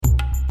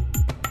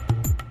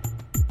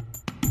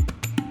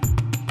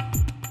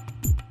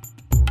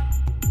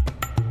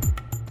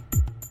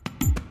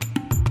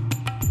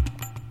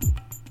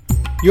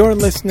You're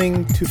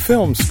listening to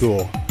Film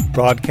School,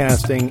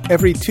 broadcasting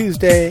every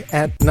Tuesday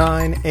at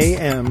 9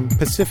 a.m.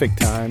 Pacific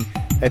Time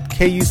at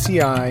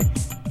KUCI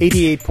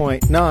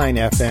 88.9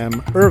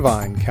 FM,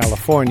 Irvine,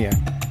 California,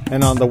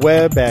 and on the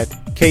web at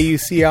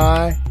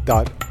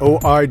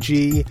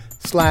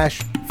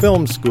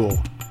kuci.org/film school.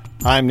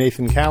 I'm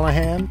Nathan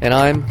Callahan. And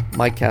I'm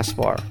Mike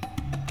Kaspar.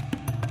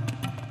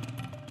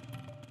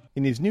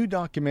 In his new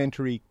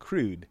documentary,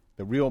 Crude,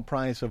 The Real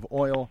Price of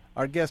Oil,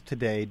 our guest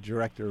today,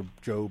 director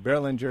Joe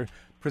Berlinger,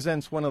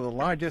 presents one of the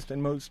largest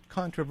and most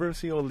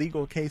controversial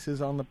legal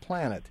cases on the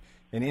planet,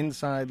 an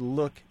inside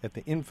look at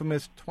the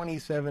infamous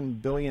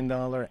 $27 billion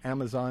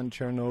Amazon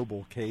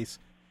Chernobyl case,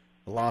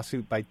 a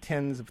lawsuit by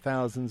tens of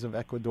thousands of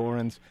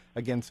Ecuadorians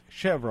against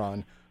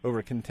Chevron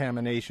over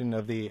contamination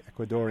of the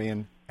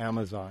Ecuadorian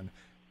Amazon.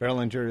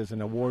 Berlinger is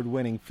an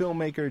award-winning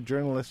filmmaker,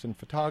 journalist, and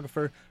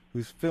photographer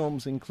whose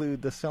films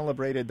include the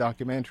celebrated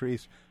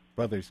documentaries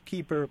Brothers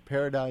Keeper,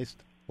 Paradise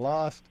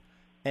Lost,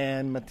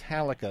 and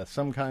Metallica,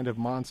 Some Kind of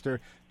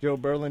Monster. Joe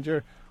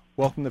Berlinger,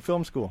 welcome to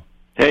Film School.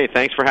 Hey,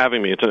 thanks for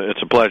having me.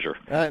 It's a pleasure.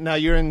 Now,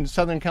 you're in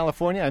Southern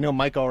California. I know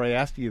Mike already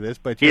asked you this,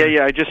 but...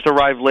 Yeah, I just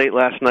arrived late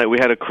last night. We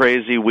had a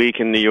crazy week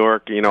in New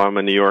York. You know, I'm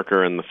a New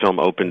Yorker, and the film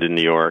opened in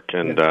New York,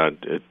 and,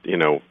 it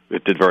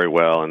did very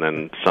well. And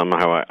then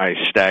somehow I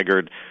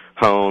staggered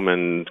home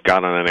and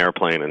got on an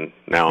airplane, and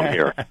now I'm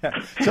here.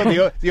 So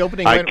the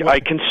opening... I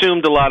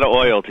consumed a lot of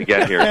oil to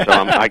get here, so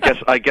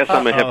I guess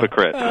I'm a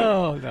hypocrite.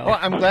 Oh, no. Well,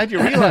 I'm glad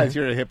you realize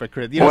you're a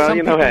hypocrite. Some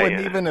people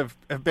wouldn't even have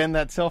been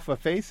that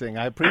self-effacing.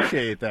 I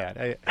appreciate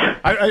that.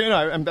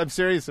 I'm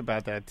serious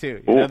about that,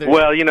 too.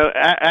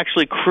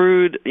 Actually,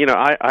 Crude,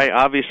 I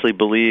obviously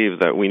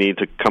believe that we need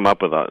to come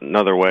up with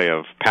another way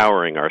of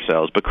powering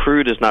ourselves, but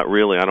Crude is not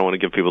really, I don't want to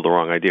give people the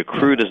wrong idea,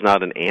 Crude is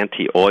not an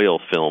anti-oil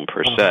film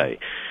per se.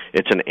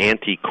 It's an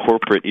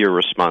anti-corporate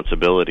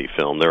irresponsibility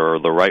film. There are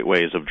the right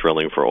ways of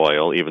drilling for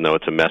oil, even though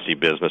it's a messy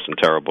business and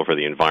terrible for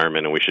the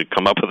environment, and we should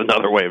come up with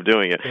another way of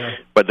doing it. Yeah.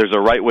 But there's a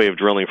right way of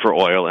drilling for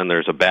oil, and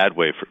there's a bad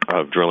way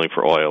of drilling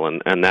for oil,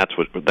 and that's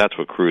what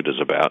Crude is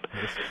about,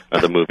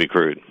 the movie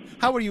Crude.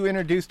 How were you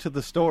introduced to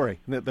the story,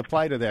 the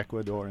plight of the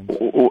Ecuadorians?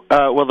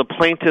 Well, the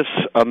plaintiff's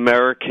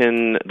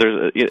American.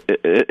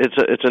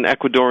 It's an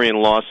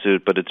Ecuadorian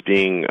lawsuit, but it's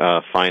being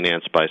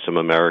financed by some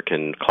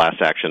American class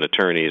action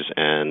attorneys,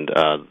 and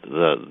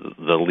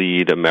the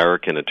lead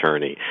American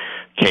attorney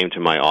came to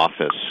my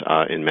office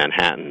in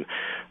Manhattan.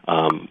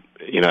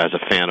 As a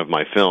fan of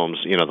my films,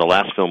 the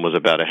last film was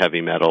about a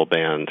heavy metal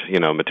band,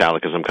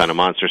 Metallica, Some Kind of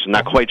Monster. So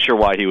not quite sure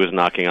why he was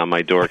knocking on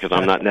my door, because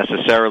I'm not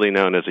necessarily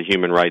known as a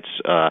human rights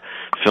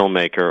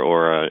filmmaker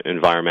or an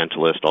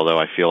environmentalist, although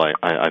I feel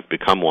I've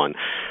become one.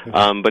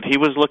 But he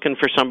was looking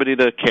for somebody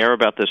to care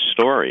about this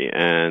story,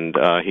 and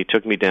he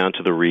took me down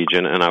to the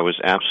region, and I was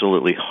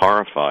absolutely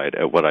horrified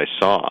at what I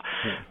saw.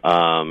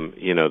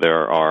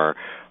 There are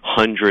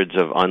hundreds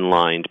of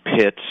unlined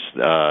pits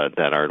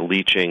that are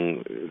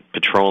leaching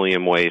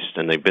petroleum waste,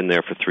 and they've been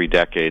there for 3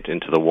 decades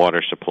into the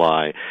water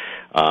supply.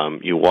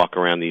 You walk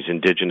around these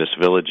indigenous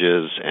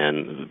villages,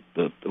 and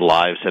the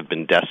lives have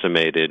been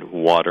decimated.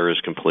 Water is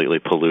completely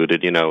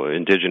polluted.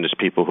 Indigenous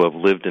people who have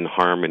lived in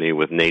harmony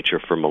with nature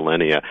for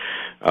millennia,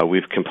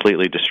 we've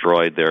completely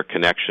destroyed their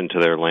connection to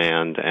their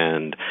land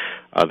and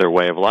their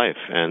way of life.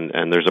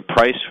 And there's a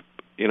price.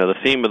 The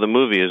theme of the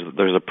movie is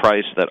there's a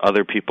price that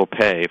other people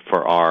pay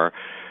for our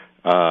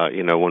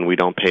when we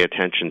don't pay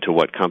attention to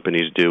what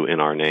companies do in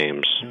our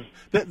names.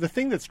 The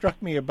thing that struck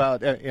me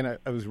about, and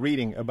I was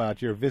reading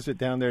about your visit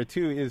down there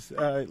too, is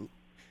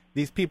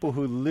these people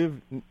who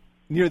live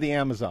near the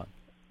Amazon,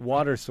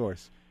 water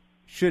source,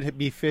 should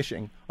be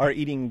fishing, are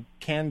eating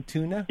canned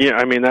tuna? Yeah,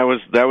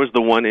 that was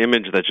the one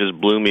image that just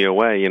blew me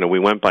away. We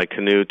went by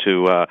canoe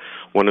to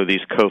one of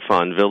these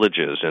Kofan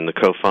villages, and the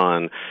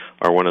Kofan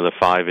are one of the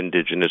 5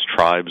 indigenous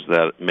tribes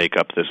that make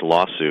up this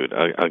lawsuit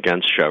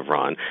against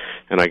Chevron.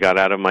 And I got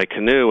out of my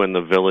canoe, and the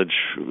village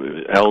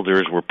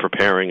elders were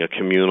preparing a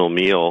communal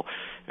meal,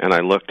 and I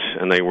looked,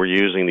 and they were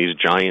using these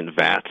giant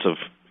vats of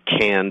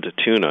canned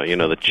tuna,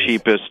 the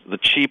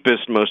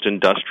cheapest, most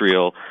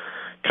industrial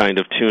kind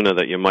of tuna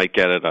that you might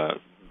get at a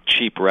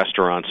cheap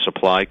restaurant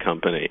supply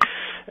company.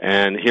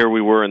 And here we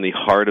were in the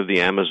heart of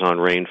the Amazon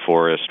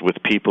rainforest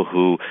with people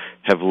who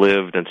have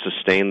lived and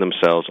sustained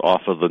themselves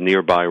off of the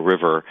nearby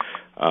river.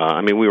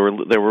 They were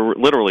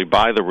literally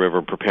by the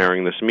river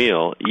preparing this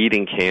meal,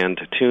 eating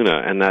canned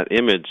tuna, and that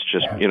image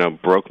just,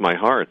 broke my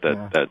heart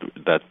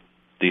that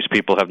these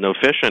people have no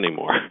fish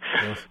anymore.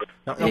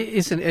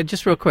 Isn't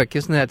just real quick?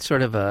 Isn't that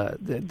sort of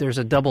there's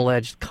a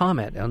double-edged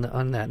comment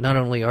on that? Not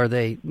only are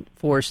they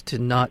forced to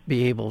not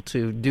be able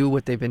to do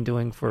what they've been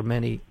doing for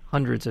many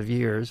hundreds of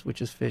years,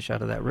 which is fish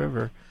out of that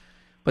river,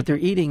 but they're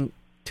eating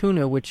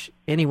tuna, which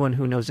anyone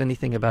who knows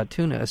anything about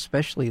tuna,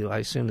 especially I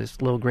assume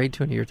this low-grade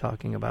tuna you're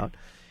talking about,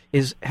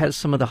 has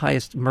some of the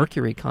highest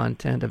mercury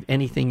content of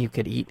anything you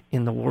could eat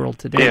in the world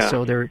today. Yeah.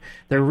 So they're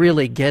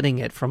really getting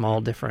it from all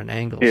different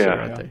angles.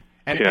 Yeah.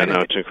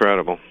 It's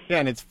incredible. Yeah,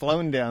 and it's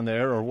flown down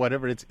there or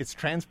whatever. It's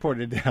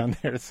transported down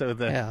there, so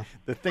the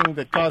thing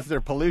that caused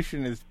their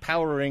pollution is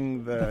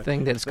powering the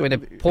thing that's going to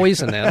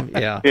poison them.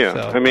 Yeah. Yeah.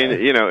 So, I mean,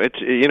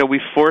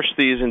 we force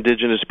these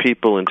indigenous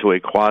people into a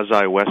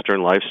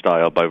quasi-Western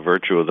lifestyle by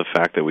virtue of the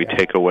fact that we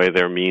take away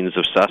their means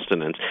of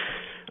sustenance.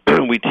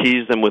 We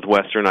tease them with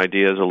Western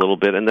ideas a little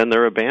bit, and then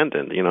they're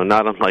abandoned.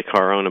 Not unlike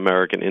our own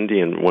American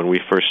Indian when we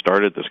first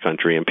started this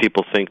country, and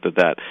people think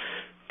that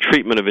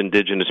treatment of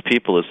indigenous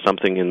people is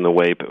something in the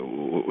way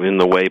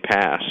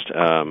past.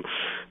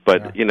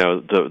 But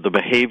the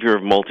behavior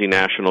of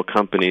multinational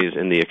companies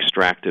in the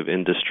extractive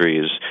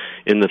industries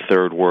in the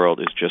third world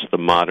is just the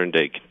modern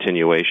day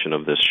continuation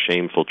of this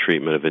shameful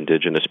treatment of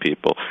indigenous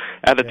people.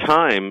 At a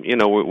time,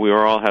 we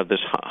all have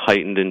this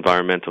heightened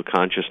environmental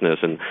consciousness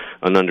and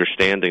an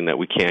understanding that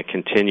we can't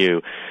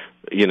continue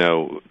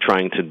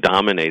trying to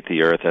dominate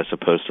the earth as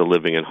opposed to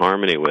living in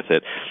harmony with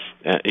it.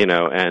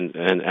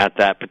 And at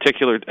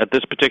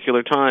this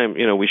particular time,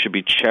 we should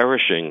be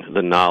cherishing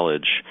the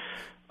knowledge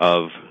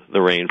of the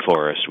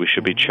rainforest. We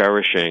should be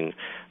cherishing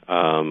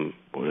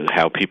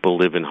how people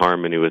live in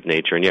harmony with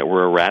nature, and yet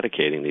we're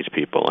eradicating these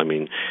people. I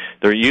mean,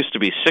 there used to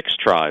be 6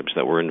 tribes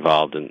that were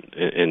involved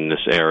in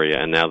this area,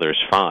 and now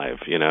there's 5.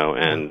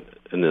 And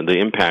the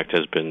impact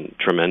has been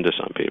tremendous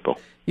on people.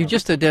 You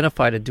just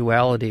identified a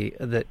duality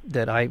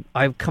that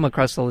I've come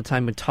across all the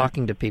time when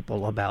talking to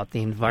people about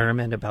the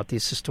environment, about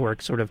these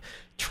historic sort of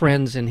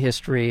trends in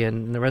history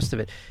and the rest of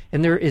it.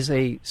 And there is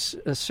a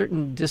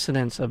certain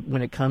dissonance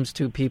when it comes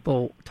to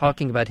people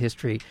talking about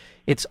history.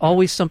 It's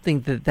always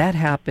something that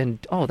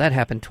happened, that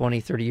happened 20,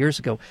 30 years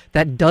ago.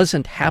 That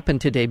doesn't happen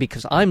today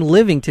because I'm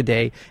living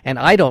today and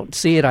I don't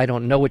see it. I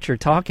don't know what you're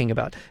talking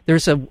about.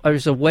 There's a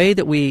way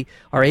that we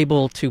are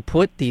able to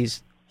put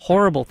these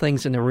horrible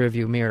things in the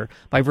rearview mirror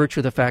by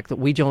virtue of the fact that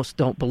we just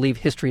don't believe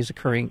history is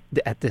occurring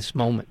at this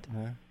moment.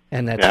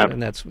 And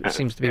that's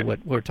seems to be what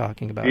we're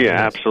talking about. Yeah,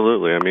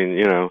 absolutely. I mean,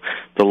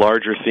 the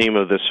larger theme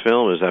of this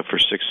film is that for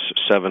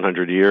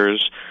 600-700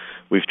 years,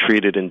 we've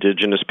treated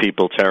indigenous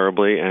people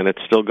terribly, and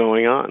it's still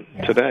going on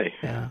today.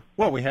 Yeah.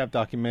 Well, we have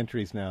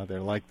documentaries now that are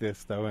like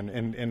this, though,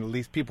 and at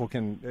least people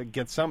can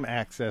get some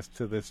access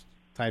to this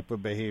type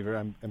of behavior.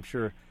 I'm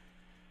sure.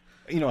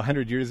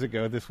 100 years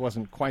ago, this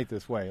wasn't quite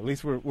this way. At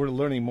least we're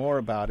learning more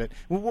about it.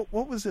 What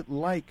was it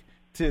like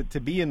to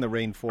be in the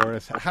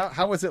rainforest?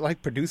 How was it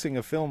like producing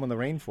a film in the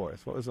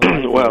rainforest? What was it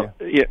like? Well,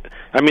 yeah,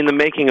 I mean, the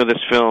making of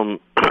this film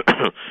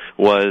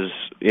was,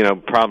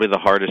 probably the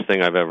hardest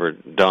thing I've ever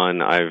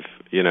done. I've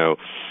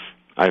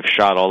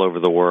shot all over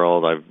the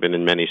world. I've been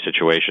in many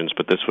situations,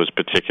 but this was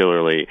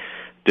particularly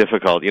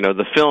difficult.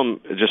 The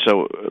film, just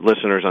so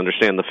listeners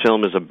understand, the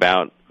film is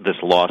about this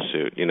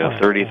lawsuit.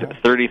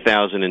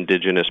 30,000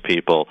 indigenous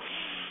people,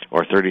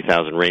 or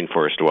 30,000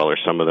 rainforest dwellers.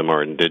 Some of them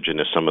are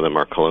indigenous, some of them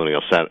are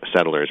colonial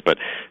settlers, but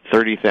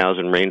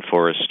 30,000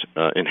 rainforest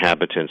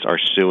inhabitants are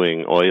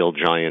suing oil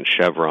giant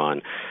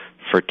Chevron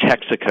for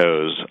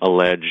Texaco's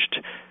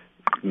alleged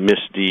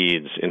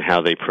misdeeds in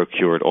how they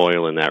procured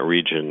oil in that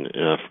region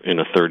in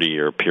a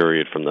 30-year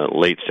period from the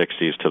late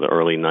 60s to the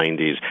early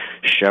 90s.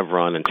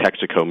 Chevron and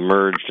Texaco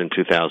merged in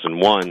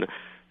 2001.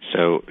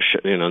 So,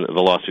 the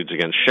lawsuit's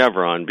against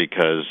Chevron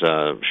because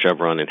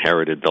Chevron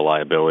inherited the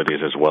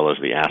liabilities as well as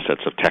the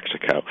assets of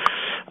Texaco.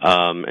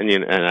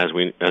 And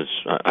as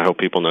I hope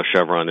people know,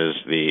 Chevron is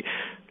the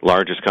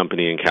largest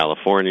company in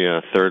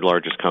California, 3rd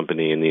largest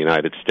company in the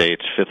United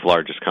States, 5th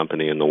largest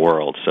company in the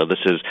world. So this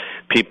is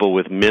people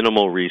with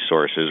minimal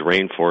resources,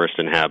 rainforest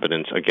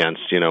inhabitants,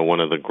 against, one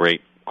of the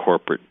great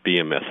corporate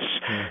behemoths.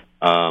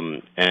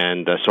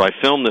 So I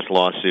filmed this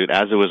lawsuit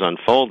as it was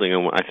unfolding,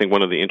 and I think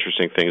one of the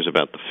interesting things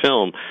about the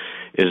film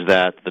is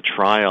that the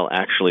trial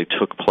actually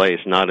took place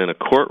not in a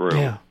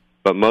courtroom,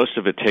 but most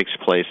of it takes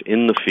place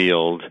in the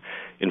field,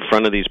 in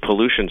front of these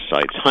pollution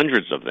sites,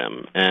 hundreds of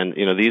them. And,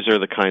 these are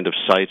the kind of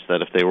sites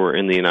that if they were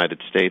in the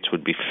United States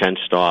would be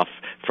fenced off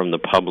from the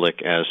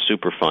public as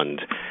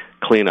Superfund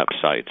cleanup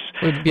sites.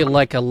 It would be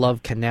like a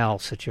Love Canal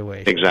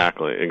situation.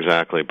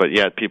 Exactly. But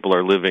yet people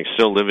are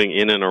still living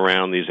in and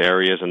around these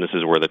areas, and this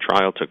is where the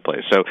trial took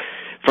place. So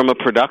from a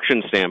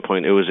production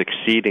standpoint, it was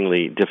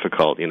exceedingly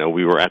difficult.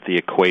 We were at the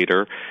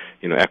equator.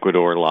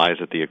 Ecuador lies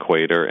at the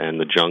equator, and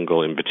the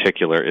jungle in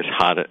particular is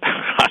hot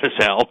as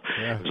hell.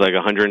 Yeah. It was like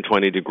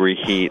 120-degree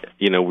heat.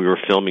 We were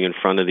filming in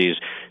front of these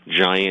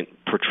giant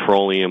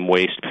petroleum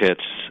waste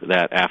pits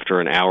that after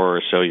an hour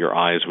or so your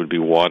eyes would be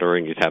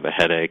watering. You'd have a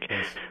headache.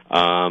 Yes.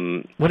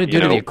 What did it do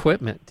to the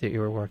equipment that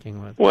you were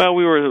working with? Well,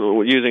 we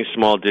were using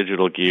small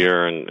digital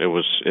gear, and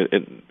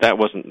that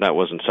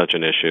wasn't such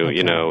an issue.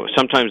 Okay.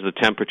 Sometimes the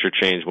temperature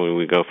changed when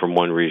we go from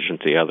one region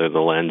to the other. The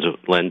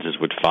lenses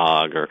would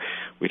fog, or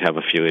we'd have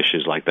a few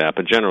issues like that.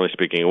 But generally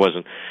speaking, it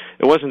wasn't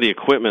the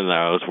equipment that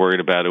I was worried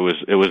about. It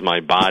was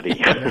my body.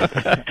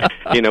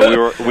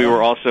 We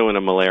were also in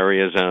a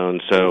malaria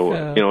zone, so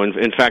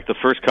in fact, the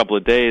first couple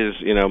of days,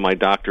 my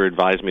doctor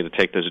advised me to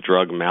take this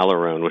drug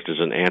Malarone, which is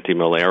an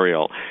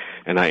anti-malarial.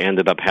 and I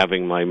ended up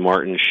having my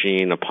Martin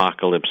Sheen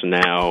Apocalypse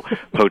Now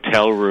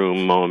hotel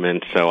room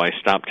moment. So I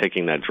stopped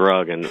taking that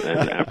drug, and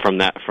from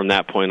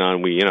that point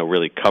on, we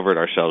really covered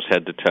ourselves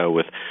head to toe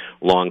with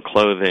long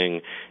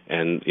clothing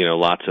and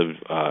lots of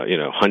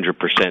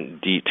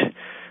 100% DEET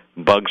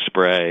bug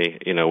spray,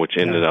 which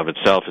in and of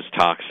itself is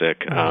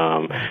toxic.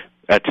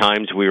 At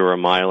times we were 1.5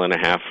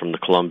 miles from the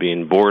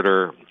Colombian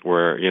border,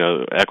 where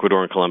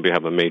Ecuador and Colombia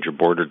have a major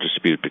border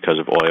dispute because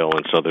of oil,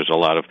 and so there's a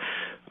lot of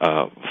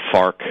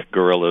FARC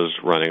guerrillas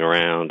running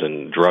around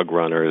and drug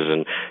runners,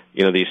 and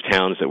these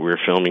towns that we were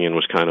filming in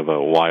was kind of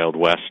a Wild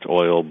West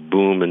oil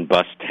boom and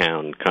bust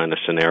town kind of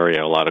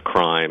scenario, a lot of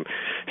crime.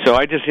 So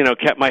I just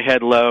kept my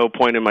head low,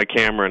 pointed my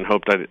camera, and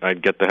hoped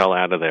I'd get the hell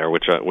out of there,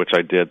 which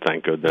I did,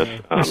 thank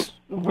goodness.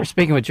 We're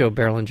speaking with Joe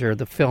Berlinger.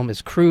 The film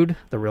is Crude: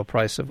 The Real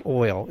Price of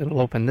Oil.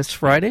 It'll open this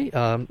Friday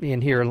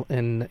here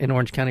in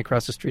Orange County,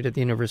 across the street at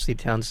the University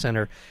Town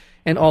Center,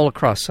 and all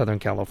across Southern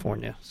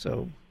California.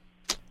 So.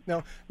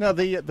 Now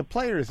the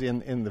players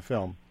in the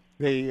film,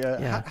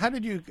 how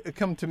did you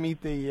come to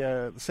meet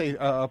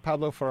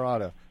Pablo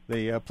Ferrado,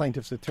 the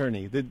plaintiff's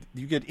attorney? Did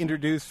you get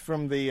introduced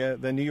from the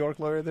New York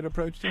lawyer that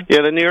approached you?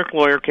 Yeah, the New York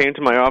lawyer came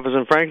to my office,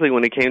 and frankly,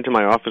 when he came to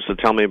my office to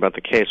tell me about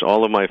the case,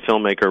 all of my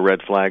filmmaker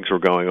red flags were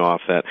going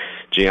off that,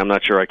 gee, I'm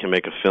not sure I can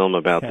make a film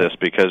about this,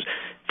 because,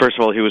 first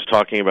of all, he was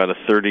talking about a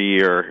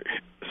 13-year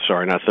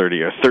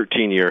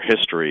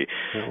history.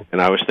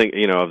 And I was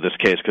thinking, of this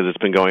case, because it's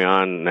been going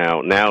on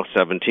now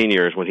 17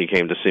 years. When he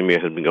came to see me,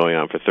 it had been going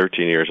on for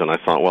 13 years, and I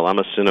thought, well, I'm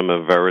a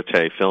cinema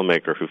verite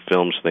filmmaker who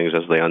films things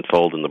as they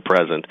unfold in the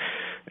present.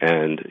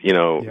 And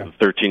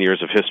 13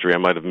 years of history, I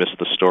might have missed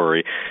the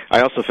story.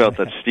 I also felt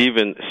that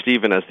Stephen,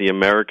 as the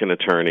American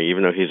attorney,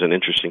 even though he's an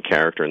interesting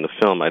character in the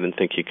film, I didn't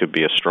think he could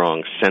be a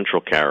strong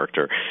central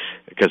character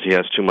because he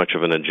has too much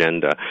of an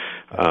agenda.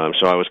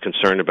 So I was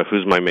concerned about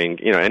who's my main.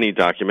 Any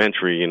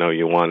documentary,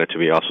 you want it to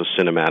be also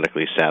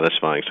cinematically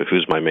satisfying. So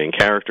who's my main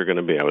character going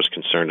to be? I was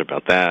concerned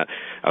about that.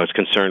 I was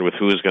concerned with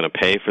who's going to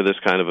pay for this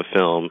kind of a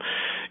film.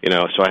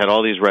 So I had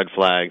all these red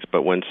flags.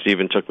 But when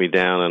Stephen took me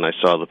down and I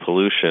saw the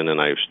pollution,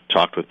 and I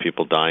talked with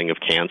people dying of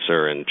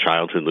cancer and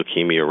childhood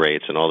leukemia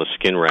rates and all the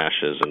skin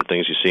rashes and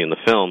things you see in the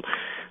film,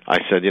 I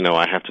said,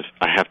 I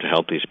have to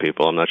help these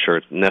people. I'm not sure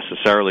it's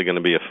necessarily going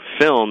to be a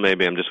film.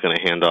 Maybe I'm just going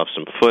to hand off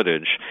some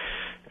footage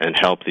and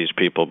help these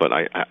people, but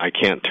I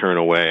can't turn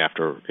away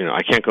after,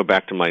 I can't go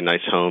back to my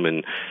nice home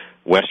in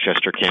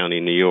Westchester County,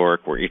 New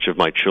York, where each of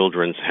my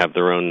children have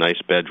their own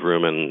nice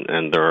bedroom,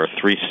 and there are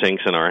 3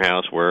 sinks in our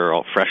house where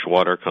all fresh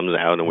water comes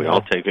out, and we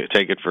all take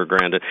it for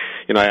granted.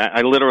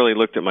 I literally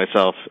looked at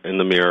myself in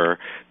the mirror,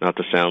 not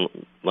to sound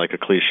like a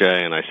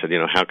cliche, and I said,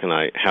 how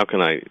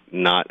can I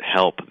not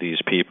help these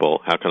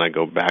people? How can I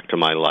go back to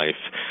my life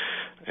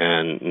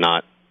and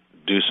not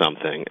do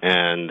something?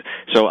 And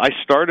so I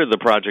started the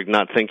project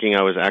not thinking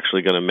I was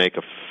actually going to make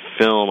a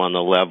film on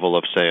the level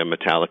of, say, a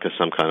Metallica,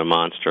 Some Kind of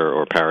Monster,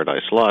 or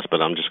Paradise Lost,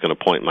 but I'm just going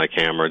to point my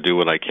camera, do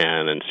what I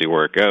can, and see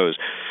where it goes.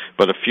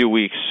 But a few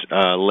weeks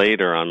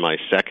later, on my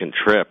second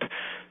trip,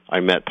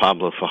 I met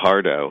Pablo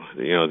Fajardo,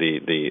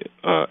 the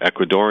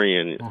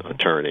Ecuadorian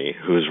attorney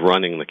who's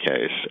running the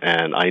case,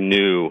 and I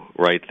knew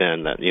right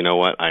then that,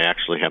 I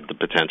actually have the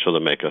potential to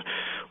make a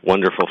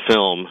wonderful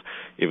film,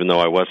 even though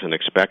I wasn't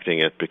expecting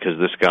it, because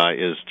this guy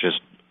is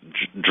just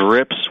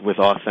drips with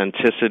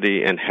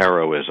authenticity and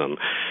heroism.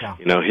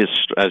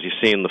 As you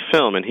see in the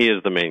film, and he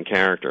is the main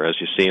character, as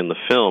you see in the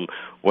film,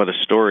 what a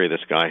story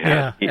this guy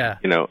has.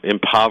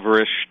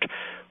 Impoverished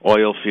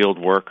oil field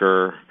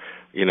worker,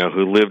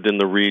 who lived in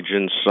the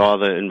region, saw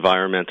the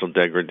environmental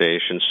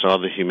degradation, saw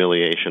the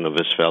humiliation of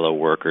his fellow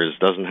workers,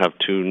 doesn't have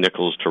 2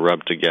 nickels to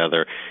rub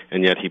together,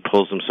 and yet he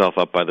pulls himself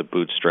up by the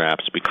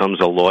bootstraps, becomes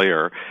a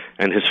lawyer,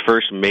 and his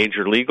first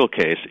major legal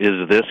case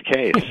is this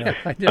case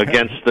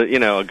against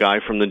a guy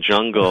from the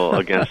jungle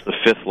against the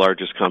 5th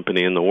largest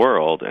company in the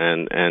world,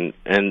 and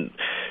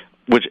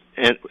which,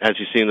 as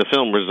you see in the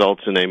film,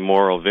 results in a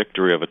moral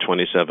victory of a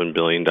 $27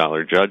 billion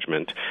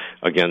judgment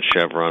against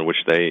Chevron,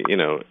 which they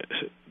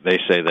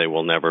say they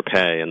will never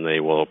pay, and they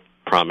will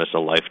promise a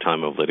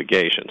lifetime of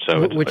litigation.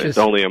 So it's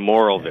only a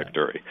moral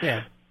victory.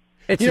 Yeah.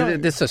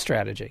 It's a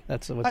strategy.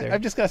 That's what they're...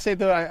 I've just got to say,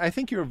 though, I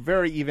think you're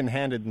very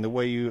even-handed in the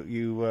way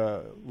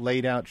you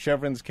laid out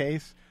Chevron's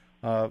case.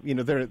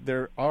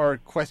 There are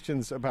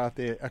questions about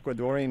the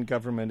Ecuadorian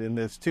government in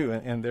this, too,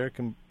 and their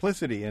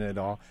complicity in it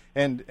all.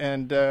 And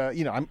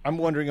I'm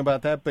wondering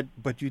about that,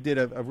 but you did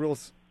a real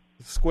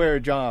square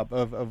job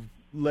of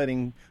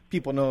letting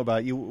people know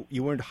about you.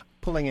 You weren't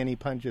pulling any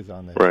punches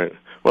on this. Right.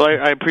 Well,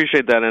 I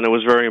appreciate that, and it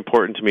was very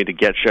important to me to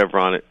get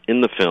Chevron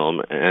in the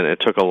film, and it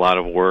took a lot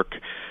of work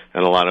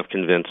and a lot of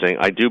convincing.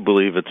 I do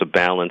believe it's a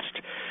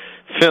balanced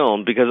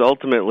film because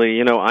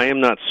ultimately, I am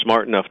not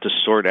smart enough to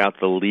sort out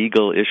the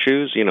legal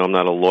issues. I'm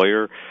not a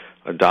lawyer,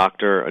 a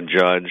doctor, a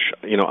judge.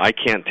 I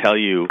can't tell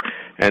you,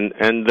 and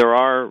there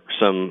are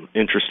some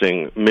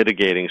interesting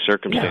mitigating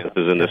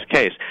circumstances in this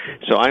case.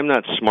 So I'm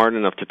not smart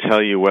enough to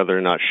tell you whether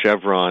or not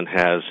Chevron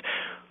has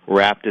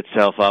wrapped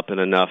itself up in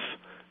enough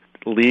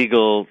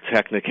legal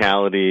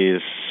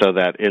technicalities so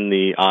that in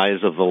the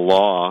eyes of the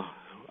law,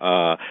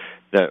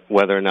 that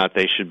whether or not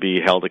they should be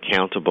held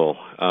accountable.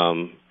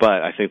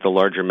 But I think the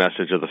larger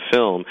message of the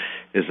film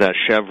is that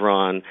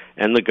Chevron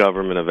and the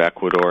government of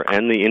Ecuador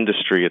and the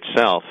industry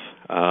itself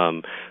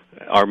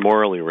are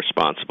morally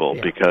responsible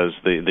because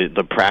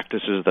the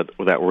practices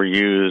that were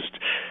used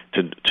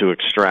to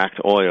extract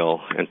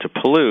oil and to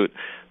pollute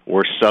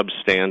were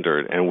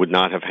substandard and would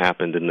not have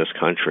happened in this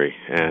country.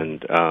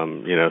 And,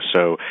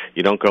 so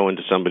you don't go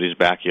into somebody's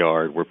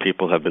backyard where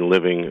people have been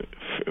living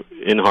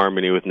in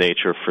harmony with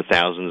nature for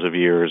thousands of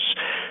years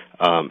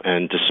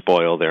and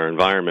despoil their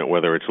environment,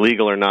 whether it's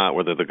legal or not,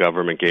 whether the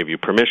government gave you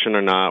permission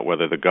or not,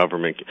 whether the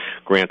government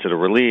granted a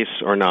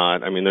release or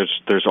not. I mean,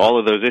 there's all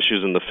of those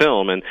issues in the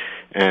film,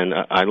 and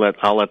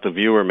I'll let the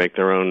viewer make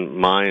their own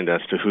mind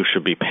as to who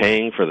should be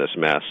paying for this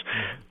mess.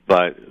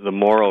 But the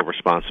moral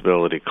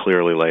responsibility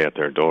clearly lay at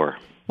their door.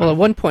 Well, at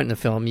one point in the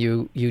film,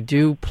 you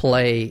do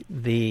play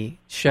the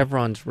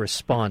Chevron's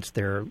response,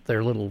 their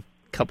little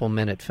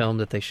couple-minute film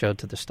that they showed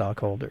to the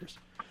stockholders.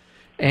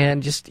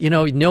 And just,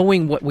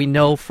 knowing what we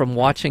know from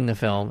watching the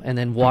film and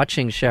then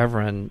watching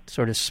Chevron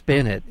sort of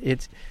spin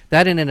it,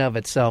 that in and of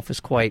itself is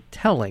quite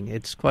telling.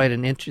 It's quite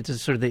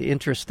it's sort of the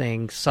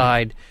interesting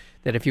side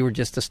that if you were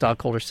just a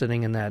stockholder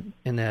sitting in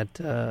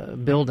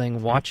that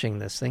building watching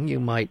this thing, you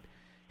might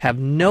have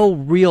no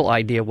real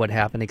idea what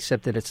happened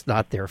except that it's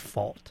not their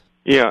fault.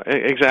 Yeah,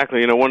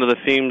 exactly. One of the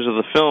themes of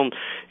the film,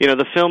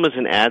 the film is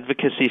an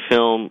advocacy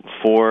film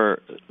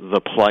for the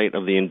plight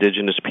of the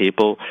indigenous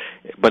people,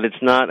 but it's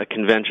not a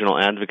conventional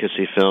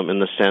advocacy film in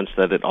the sense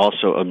that it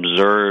also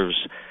observes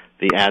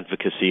the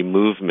advocacy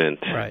movement,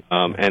 right.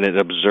 And it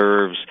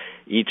observes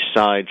each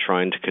side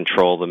trying to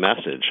control the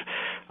message.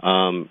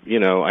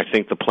 I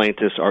think the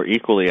plaintiffs are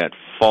equally at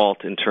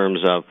fault in terms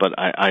of, but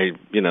I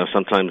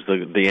sometimes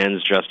the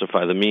ends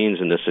justify the means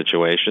in this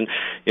situation.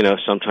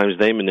 Sometimes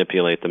they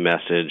manipulate the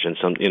message, and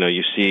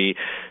you see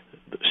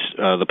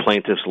the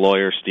plaintiff's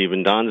lawyer,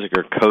 Stephen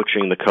Donziger,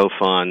 coaching the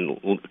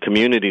Kofan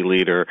community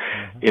leader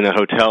in a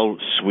hotel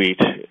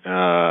suite,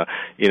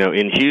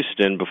 in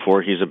Houston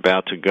before he's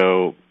about to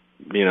go,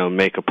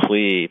 make a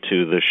plea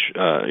to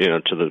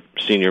the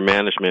senior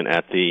management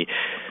at the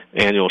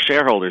annual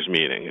shareholders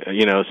meeting.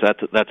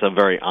 So that's a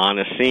very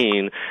honest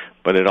scene,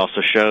 but it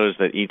also shows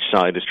that each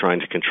side is trying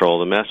to control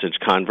the message.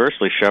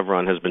 Conversely,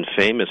 Chevron has been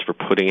famous for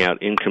putting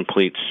out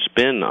incomplete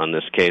spin on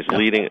this case,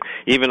 leading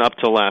even up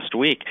to last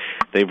week.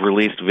 They've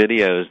released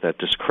videos that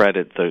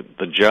discredit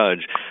the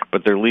judge,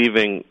 but they're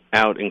leaving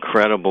out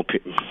incredible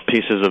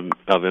pieces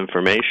of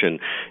information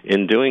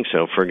in doing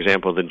so. For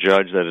example, the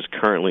judge that is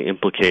currently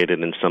implicated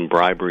in some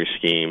bribery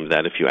scheme,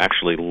 that if you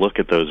actually look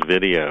at those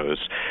videos,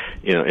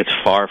 it's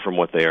far from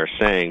what they are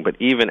saying. But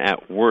even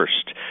at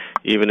worst,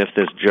 even if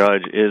this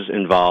judge is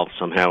involved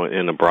somehow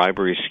in a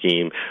bribery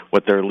scheme,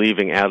 what they're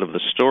leaving out of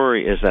the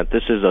story is that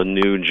this is a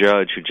new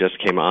judge who just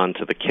came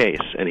onto the case,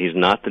 and he's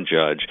not the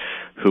judge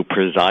who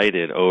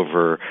presided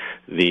over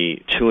the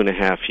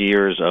 2.5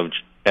 years of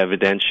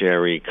evidence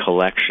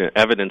collection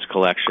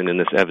in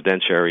this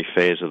evidentiary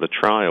phase of the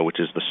trial, which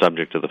is the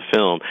subject of the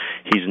film.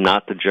 He's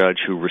not the judge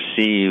who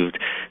received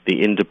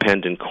the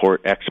independent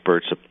court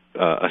experts'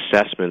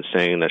 assessment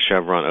saying that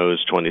Chevron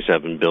owes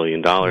 $27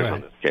 billion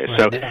on this case.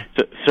 Right.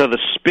 So the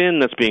spin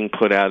that's being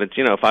put out, it's,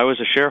 if I was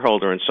a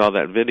shareholder and saw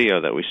that video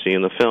that we see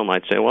in the film,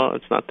 I'd say, well,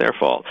 it's not their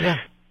fault. Yeah.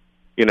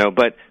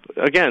 But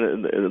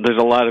again, there's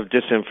a lot of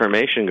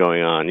disinformation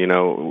going on.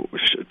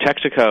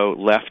 Texaco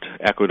left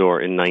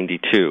Ecuador in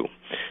 '92.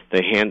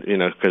 They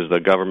because the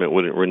government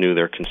wouldn't renew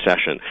their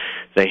concession.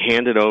 They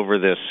handed over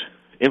this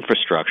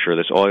infrastructure,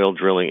 this oil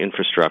drilling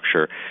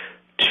infrastructure,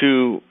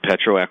 to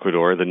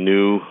Petroecuador, the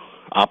new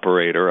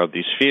operator of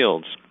these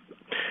fields.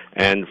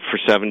 And for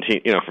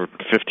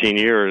 15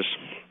 years,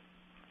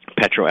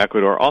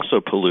 Petroecuador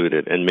also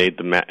polluted and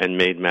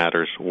made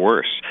matters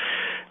worse.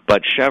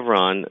 But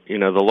Chevron,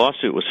 the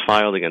lawsuit was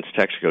filed against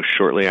Texaco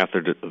shortly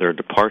after their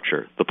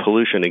departure. The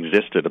pollution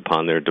existed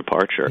upon their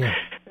departure. Yeah.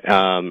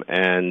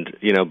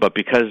 But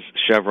because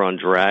Chevron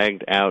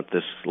dragged out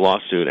this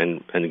lawsuit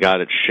and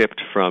got it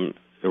shipped from,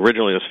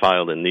 originally it was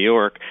filed in New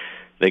York,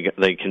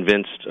 they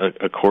convinced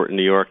a court in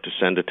New York to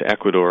send it to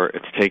Ecuador.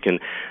 It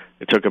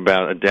took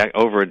about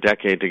over a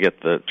decade to get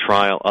the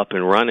trial up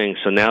and running.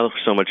 So now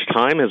so much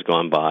time has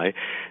gone by,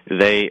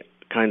 they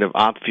kind of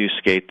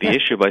obfuscate the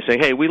issue by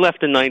saying, "Hey, we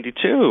left in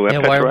 '92.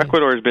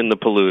 Ecuador has been the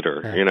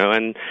polluter,"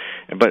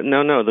 But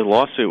no, the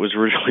lawsuit was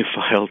originally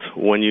filed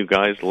when you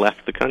guys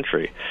left the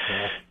country.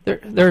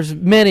 There's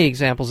many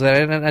examples of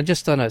that, and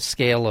just on a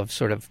scale of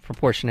sort of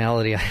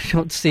proportionality, I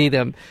don't see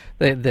them.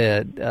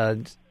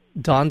 The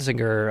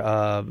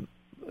Donziger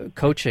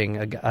coaching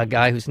a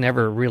guy who's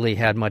never really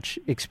had much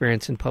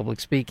experience in public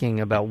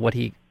speaking about what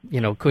he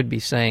could be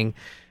saying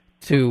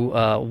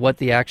to what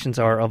the actions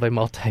are of a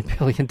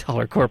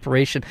multi-billion-dollar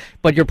corporation.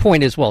 But your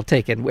point is well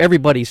taken.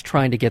 Everybody's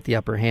trying to get the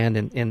upper hand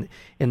in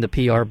the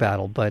PR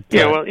battle. But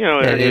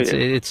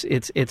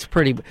it's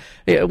pretty.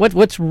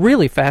 What's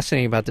really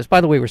fascinating about this?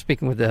 By the way, we're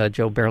speaking with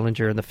Joe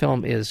Berlinger, and the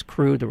film is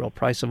Crude: The Real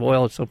Price of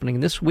Oil. It's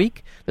opening this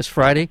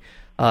Friday.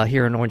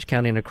 Here in Orange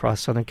County and across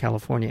Southern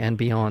California and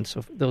beyond.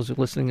 So for those who are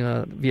listening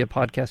via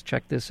podcast,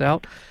 check this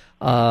out.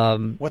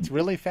 What's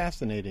really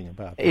fascinating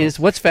about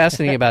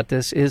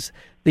this is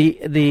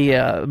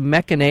the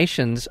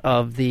machinations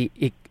of the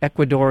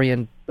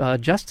Ecuadorian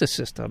justice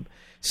system.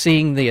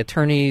 Seeing the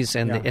attorneys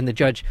and the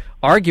judge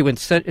argue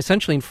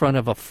essentially in front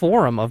of a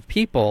forum of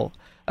people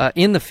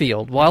in the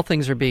field while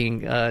things are being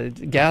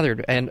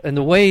gathered, and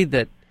the way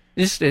that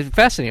this is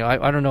fascinating.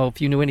 I don't know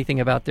if you knew anything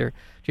about their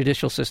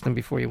judicial system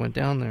before you went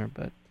down there,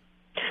 but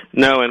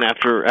no. And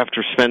after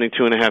spending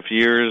 2.5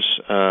 years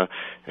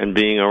and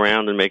being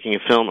around and making a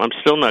film, I'm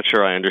still not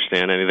sure I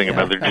understand anything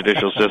about their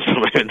judicial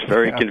system. It's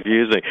very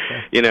confusing,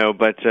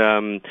 But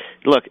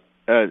look,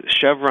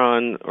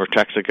 Chevron or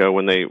Texaco,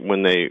 when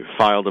they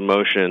filed a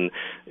motion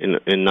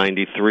in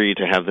 '93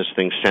 to have this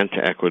thing sent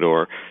to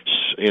Ecuador,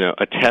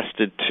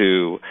 attested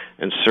to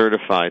and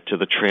certified to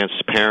the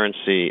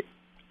transparency,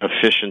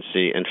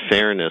 efficiency, and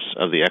fairness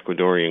of the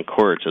Ecuadorian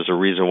courts as a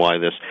reason why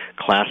this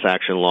class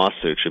action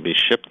lawsuit should be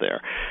shipped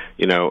there.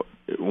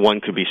 One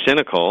could be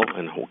cynical,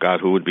 and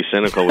God, who would be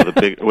cynical with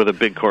a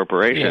big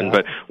corporation? Yeah.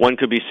 But one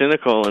could be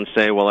cynical and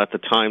say, well, at the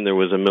time there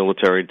was a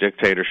military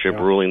dictatorship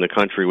ruling the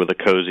country with a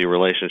cozy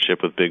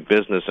relationship with big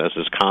business, as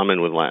is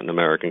common with Latin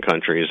American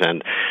countries.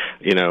 And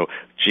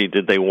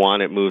did they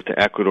want it moved to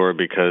Ecuador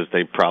because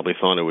they probably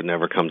thought it would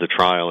never come to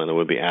trial and it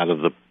would be out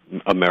of the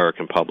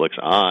American public's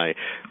eye?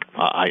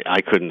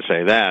 I couldn't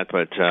say that,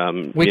 but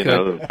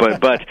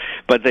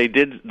but they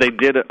did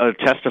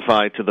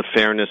testify to the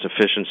fairness,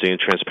 efficiency, and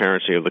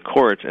transparency of the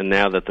courts. And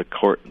now that the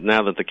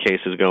case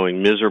is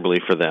going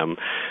miserably for them,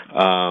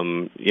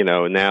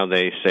 now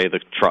they say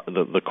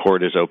the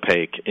court is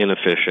opaque,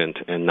 inefficient,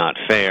 and not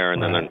fair,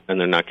 and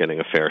they're not getting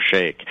a fair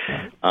shake.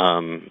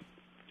 The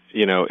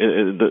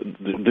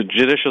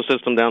judicial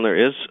system down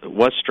there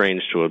was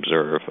strange to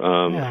observe.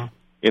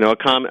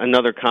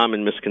 Another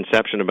common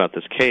misconception about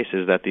this case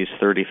is that these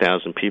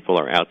 30,000 people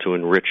are out to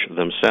enrich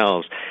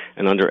themselves,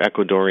 and under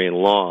Ecuadorian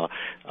law,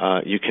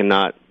 you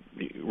cannot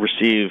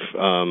receive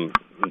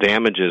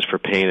damages for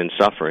pain and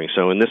suffering.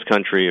 So in this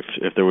country, if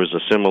there was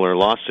a similar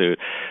lawsuit,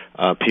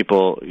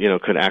 people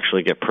could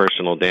actually get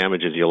personal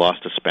damages. You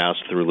lost a spouse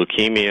through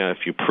leukemia.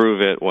 If you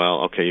prove it,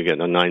 well, okay, you get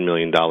a $9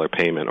 million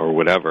payment or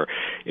whatever.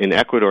 In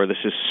Ecuador,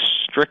 this is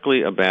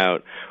strictly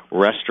about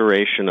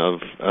restoration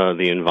of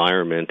the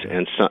environment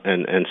and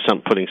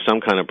putting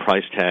some kind of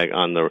price tag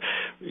on the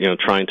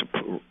trying to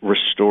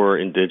restore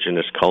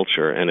indigenous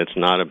culture, and it's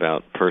not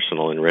about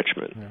personal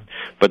enrichment.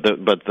 But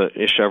the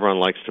Chevron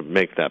likes to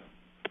make that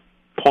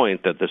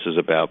point that this is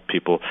about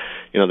people.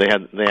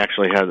 They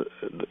actually had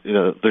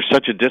there's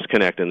such a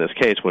disconnect in this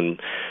case. When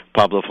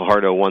Pablo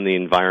Fajardo won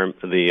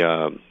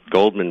the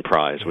Goldman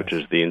Prize, which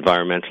is the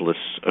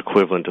environmentalist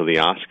equivalent of the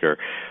Oscar,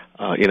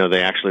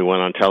 they actually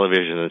went on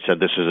television and said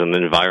this is an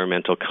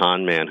environmental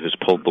con man who's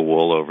pulled the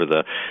wool over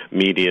the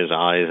media's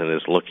eyes and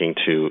is looking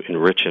to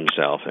enrich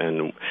himself.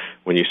 And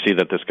when you see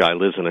that this guy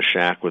lives in a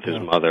shack with his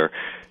mother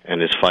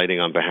and is fighting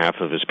on behalf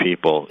of his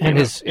people, and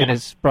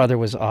his brother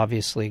was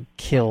obviously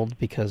killed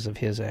because of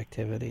his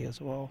activity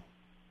as well.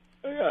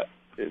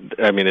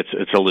 I mean,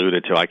 it's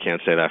alluded to. I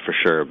can't say that for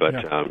sure, but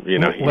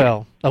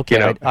well,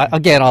 okay.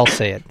 Again, I'll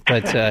say it,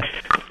 but it's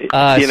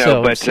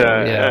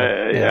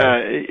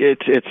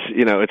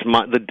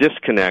the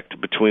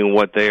disconnect between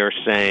what they are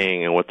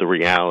saying and what the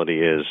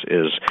reality is.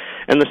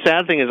 And the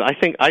sad thing is,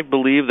 I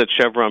believe that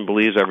Chevron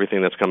believes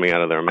everything that's coming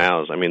out of their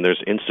mouths. I mean,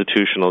 there's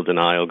institutional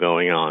denial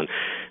going on.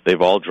 They've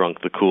all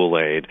drunk the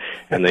Kool-Aid,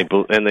 and they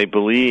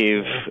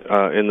believe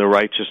in the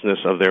righteousness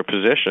of their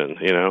position.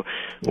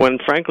 When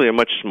frankly a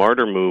much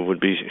smarter move would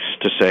be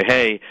to say,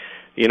 hey,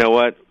 you know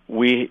what?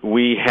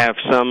 We have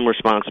some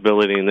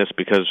responsibility in this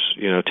because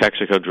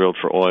Texaco drilled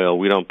for oil.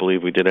 We don't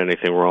believe we did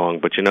anything wrong,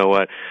 but you know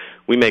what?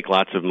 We make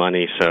lots of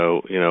money,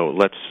 so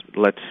let's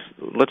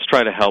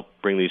try to help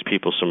bring these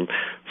people some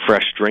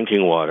fresh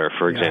drinking water,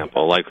 for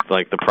example, like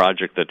the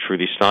project that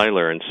Trudy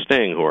Styler and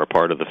Sting, who are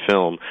part of the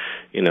film,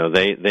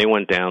 they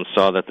went down,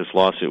 saw that this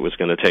lawsuit was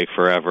going to take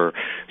forever,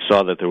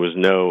 saw that there was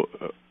no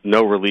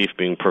relief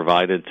being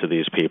provided to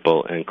these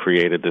people, and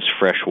created this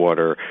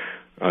freshwater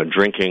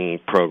drinking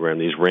program,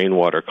 these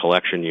rainwater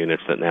collection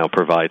units that now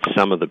provide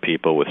some of the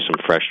people with some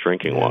fresh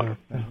drinking water.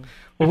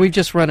 Well, we've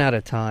just run out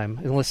of time.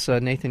 Unless,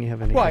 Nathan, you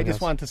have anything Well, I just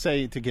else? wanted to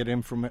say, to get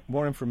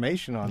more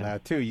information on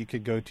that, too, you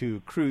could go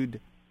to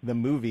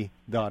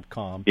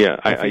crudethemovie.com. Yeah,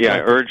 I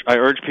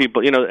urge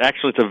people,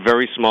 actually it's a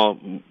very small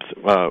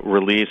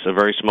release, a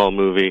very small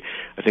movie.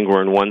 I think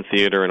we're in one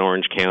theater in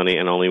Orange County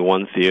and only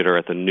one theater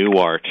at the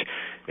Nuart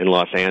in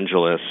Los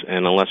Angeles,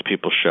 and unless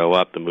people show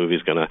up, the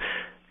movie's going to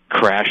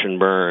crash and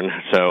burn.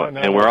 So,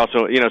 and we're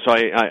also,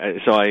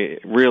 so I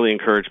really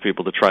encourage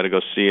people to try to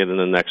go see it in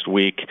the next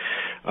week,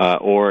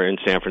 or in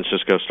San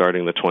Francisco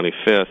starting the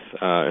 25th.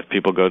 If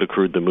people go to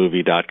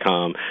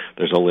crudethemovie.com,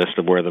 there's a list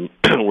of where the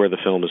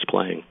film is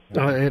playing.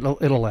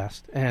 It'll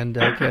last. And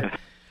okay.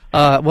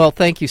 Well,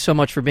 thank you so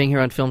much for being here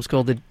on Film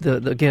School.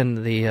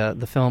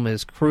 The film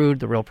is Crude: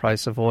 The Real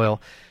Price of Oil.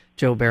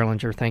 Joe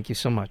Berlinger, thank you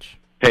so much.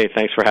 Hey,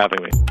 thanks for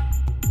having me.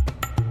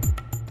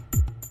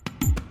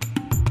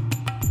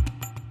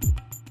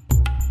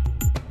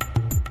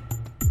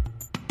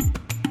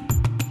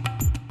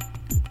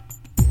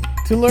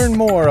 To learn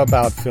more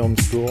about Film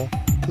School,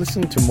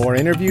 listen to more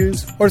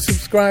interviews, or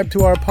subscribe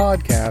to our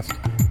podcast,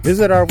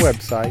 visit our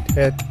website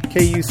at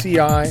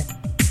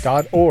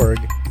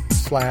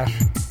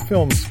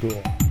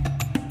kuci.org/filmschool.